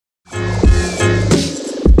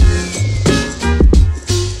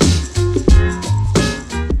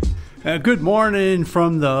Good morning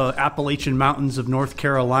from the Appalachian Mountains of North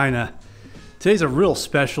Carolina. Today's a real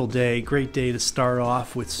special day, great day to start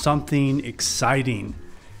off with something exciting.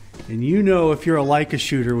 And you know, if you're a Leica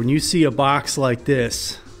shooter, when you see a box like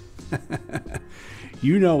this,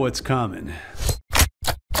 you know what's coming.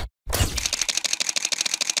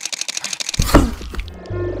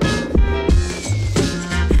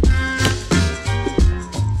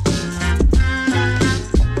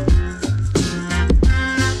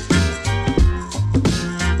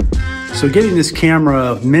 So getting this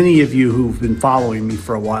camera, many of you who've been following me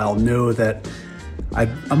for a while know that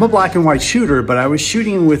I'm a black and white shooter, but I was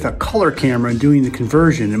shooting with a color camera and doing the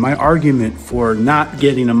conversion. And my argument for not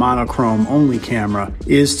getting a monochrome only camera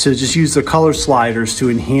is to just use the color sliders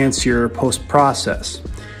to enhance your post-process.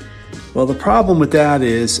 Well, the problem with that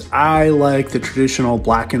is I like the traditional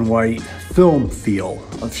black and white film feel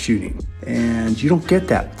of shooting. And you don't get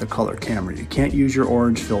that with the color camera. You can't use your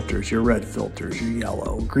orange filters, your red filters, your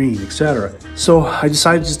yellow, green, etc. So I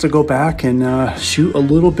decided just to go back and shoot a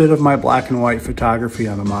little bit of my black and white photography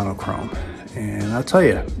on a monochrome. And I'll tell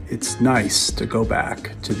you, it's nice to go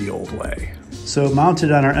back to the old way. So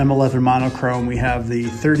mounted on our M11 monochrome, we have the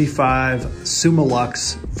 35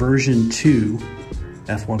 Summilux version 2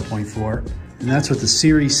 f1.4, and that's with the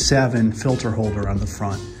Series 7 filter holder on the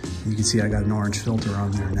front. You can see I got an orange filter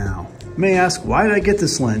on there now. You may ask, why did I get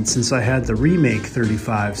this lens since I had the remake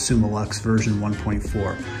 35 Summilux version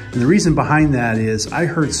 1.4? And the reason behind that is I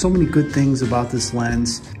heard so many good things about this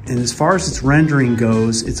lens, and as far as its rendering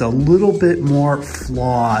goes, it's a little bit more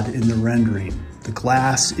flawed in the rendering. The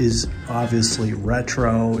glass is obviously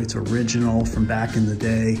retro, it's original from back in the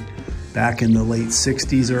day, back in the late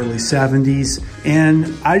 60s, early 70s,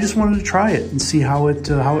 and I just wanted to try it and see how it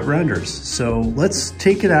renders. So let's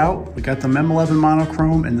take it out. We got the M11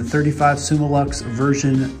 monochrome and the 35 Summilux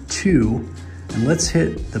version 2, and let's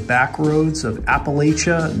hit the back roads of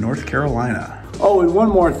Appalachia, North Carolina. Oh, and one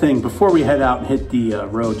more thing before we head out and hit the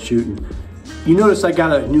road shooting. You notice I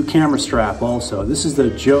got a new camera strap also. This is the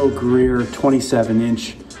Joe Greer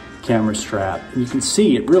 27-inch camera strap. And you can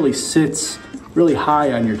see it really sits really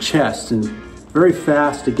high on your chest and very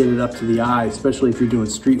fast to get it up to the eye, especially if you're doing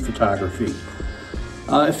street photography.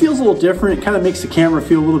 It feels a little different. It kind of makes the camera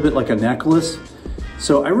feel a little bit like a necklace.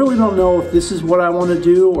 So I really don't know if this is what I want to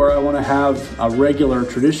do or I want to have a regular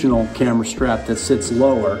traditional camera strap that sits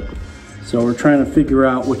lower. So we're trying to figure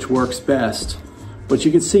out which works best. But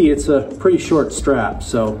you can see it's a pretty short strap.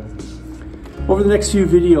 So over the next few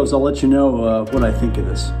videos, I'll let you know what I think of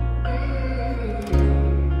this.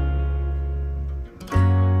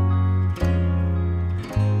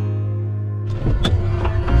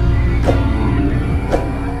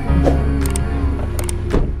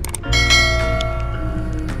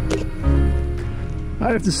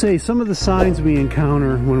 I have to say, some of the signs we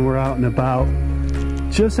encounter when we're out and about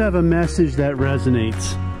just have a message that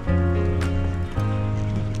resonates.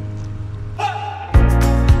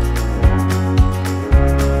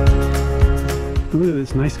 Look at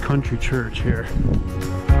this nice country church here.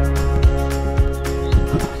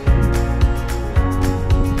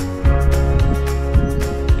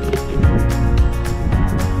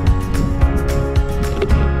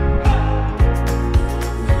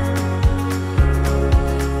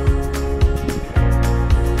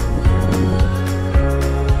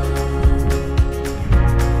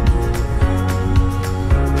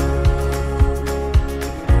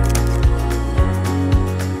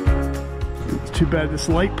 Too bad this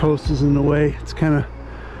light post is in the way. It's kind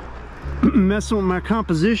of messing with my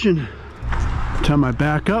composition. Every time I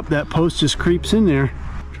back up, that post just creeps in there.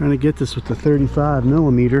 I'm trying to get this with the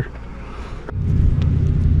 35mm.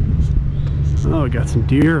 Oh, we got some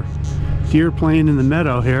deer playing in the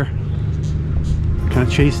meadow here. Kind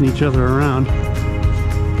of chasing each other around.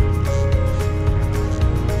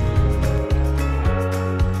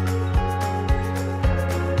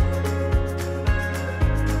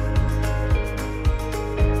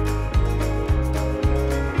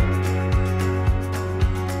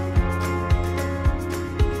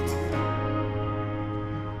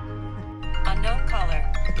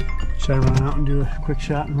 Should I run out and do a quick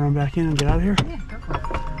shot and run back in and get out of here? Yeah, go for it.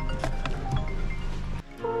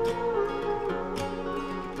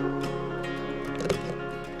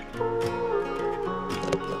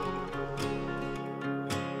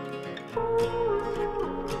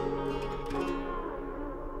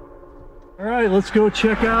 All right, let's go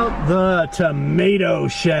check out the Tomato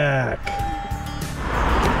Shack.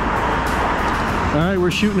 All right, we're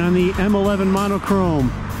shooting on the M11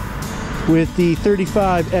 monochrome with the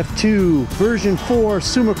 35 f2 version 4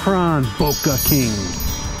 Summilux Boca King.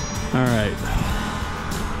 All right,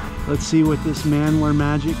 Let's see what this Manware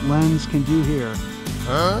Magic lens can do here.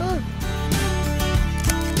 Huh?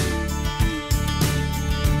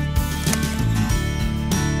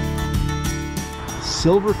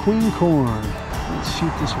 Silver Queen corn. Let's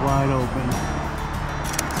shoot this wide open.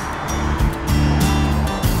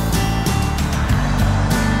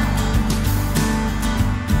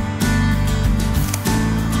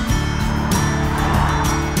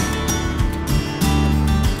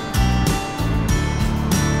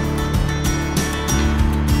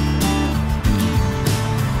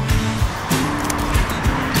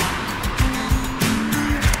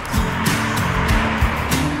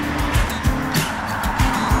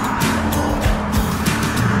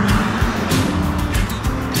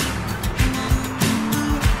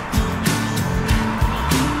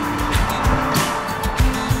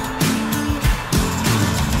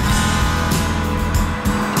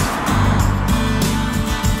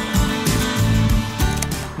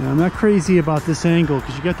 I'm not crazy about this angle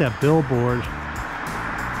because you got that billboard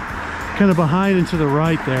kind of behind and to the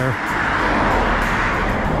right there.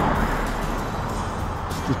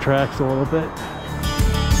 Just detracts a little bit.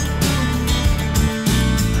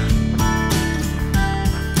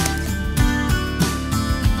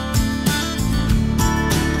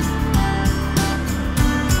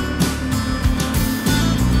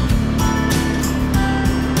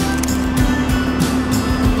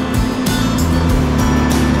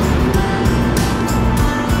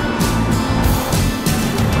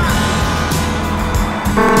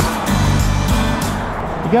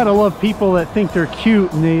 You gotta love people that think they're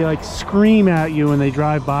cute and they like scream at you when they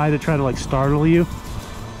drive by to try to like startle you.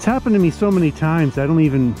 It's happened to me so many times I don't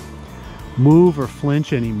even move or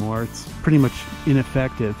flinch anymore. It's pretty much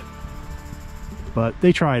ineffective, but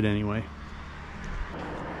they try it anyway.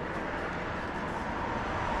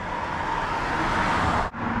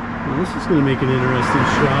 Well, this is gonna make an interesting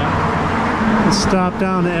shot. Let's stop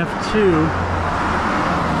down to F2.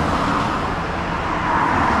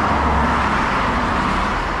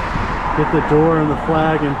 Get the door and the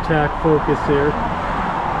flag and tack focus here.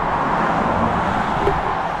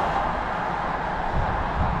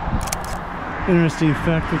 Interesting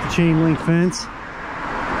effect with the chain link fence.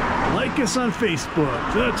 Like us on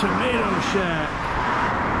Facebook, The Tomato Shack.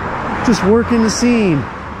 Just working the scene.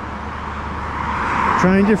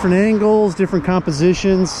 Trying different angles, different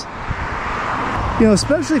compositions. You know,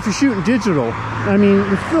 especially if you're shooting digital. I mean,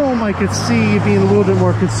 the film I could see you being a little bit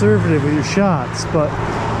more conservative with your shots, but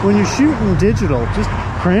when you're shooting digital, just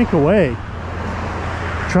crank away.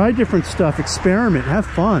 Try different stuff, experiment, have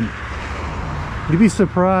fun. You'd be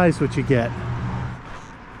surprised what you get.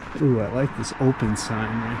 Ooh, I like this open sign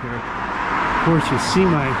right here. Of course, you see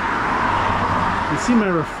my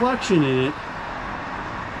reflection in it.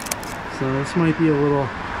 So this might be a little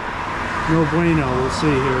no bueno, we'll see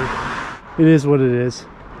here. It is what it is.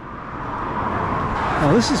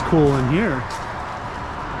 Oh, this is cool in here.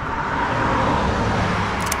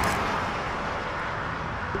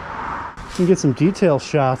 You can get some detail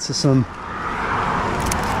shots of some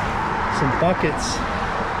buckets.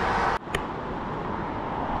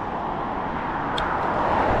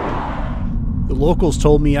 The locals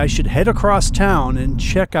told me I should head across town and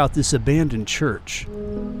check out this abandoned church.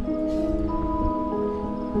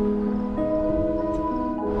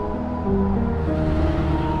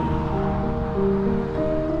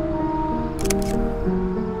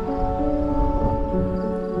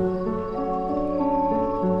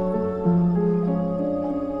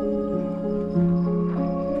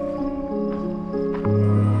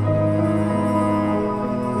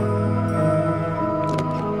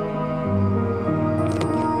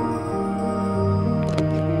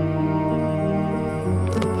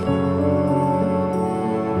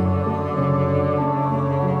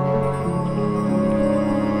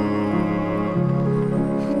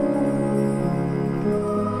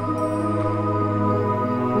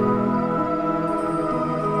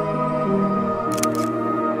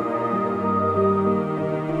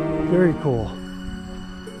 Very cool.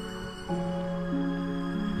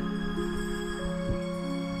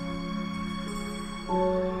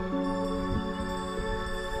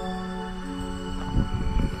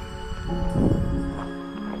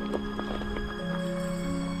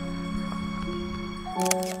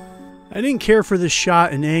 I didn't care for this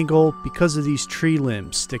shot and angle because of these tree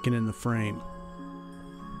limbs sticking in the frame.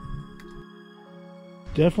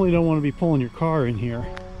 Definitely don't want to be pulling your car in here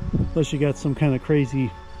unless you got some kind of crazy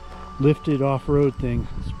lifted off-road thing.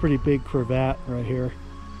 It's a pretty big cravat right here.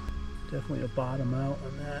 Definitely a bottom out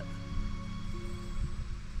on that.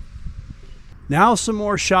 Now some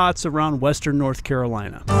more shots around western North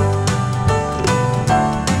Carolina.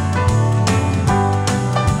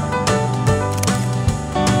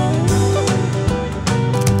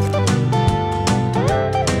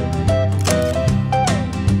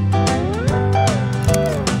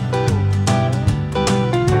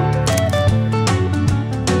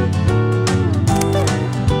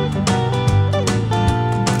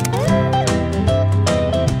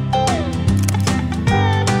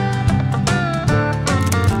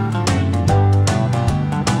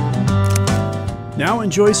 Now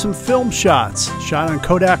enjoy some film shots shot on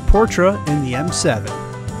Kodak Portra in the M7.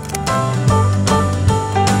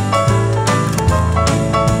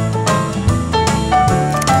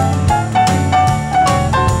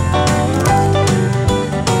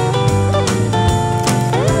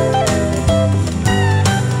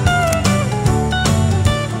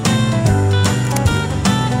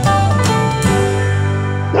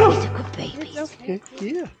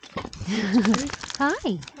 Yeah.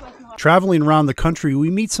 Hi. Traveling around the country, we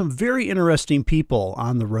meet some very interesting people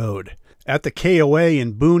on the road. At the KOA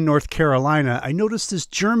in Boone, North Carolina, I noticed this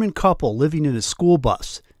German couple living in a school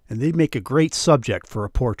bus, and they'd make a great subject for a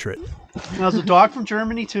portrait. Now, is the dog from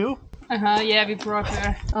Germany too? Yeah, we brought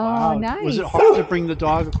her. Oh, wow. Nice. Was it hard to bring the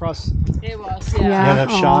dog across? It was, yeah. Yeah.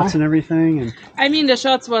 Have shots and everything? And... I mean, the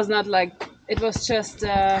shots was not like, it was just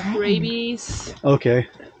rabies. Okay.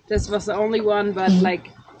 This was the only one, but like,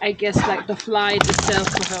 I guess like the flight itself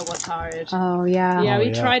for her was hard. Oh, yeah. Yeah, Oh, we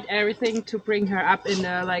yeah. tried everything to bring her up in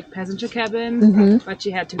the like passenger cabin, but she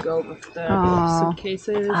had to go with the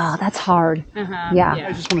suitcases. Oh, that's hard. Yeah.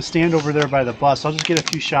 I just want to stand over there by the bus. I'll just get a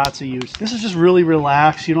few shots of you. This is just really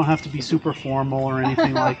relaxed. You don't have to be super formal or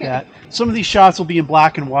anything like that. Some of these shots will be in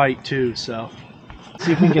black and white too, so.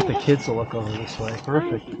 See if we can get the kids to look over this way.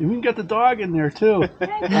 Perfect. And we can get the dog in there too.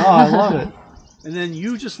 Oh, I love it. And then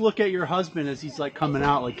you just look at your husband as he's like coming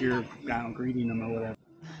out, like you're, I don't know, greeting him or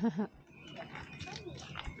whatever.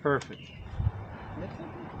 Perfect.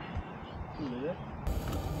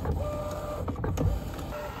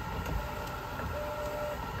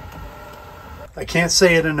 I can't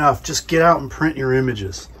say it enough. Just get out and print your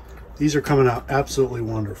images. These are coming out absolutely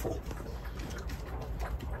wonderful.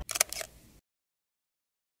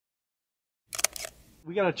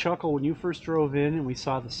 We got a chuckle when you first drove in and we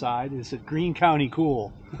saw the side. It said Greene County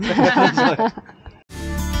cool.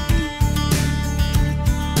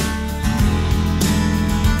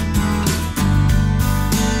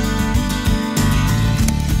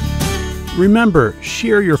 Remember,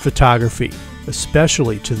 share your photography,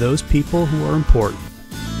 especially to those people who are important.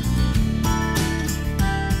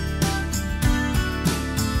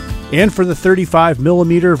 And for the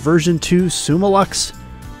 35mm version 2 Summilux,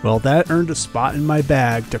 well, that earned a spot in my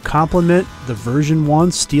bag to complement the version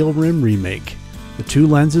 1 steel rim remake. The two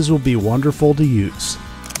lenses will be wonderful to use.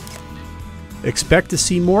 Expect to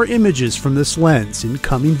see more images from this lens in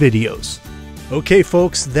coming videos. Okay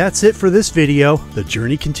folks, that's it for this video. The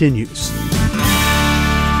journey continues.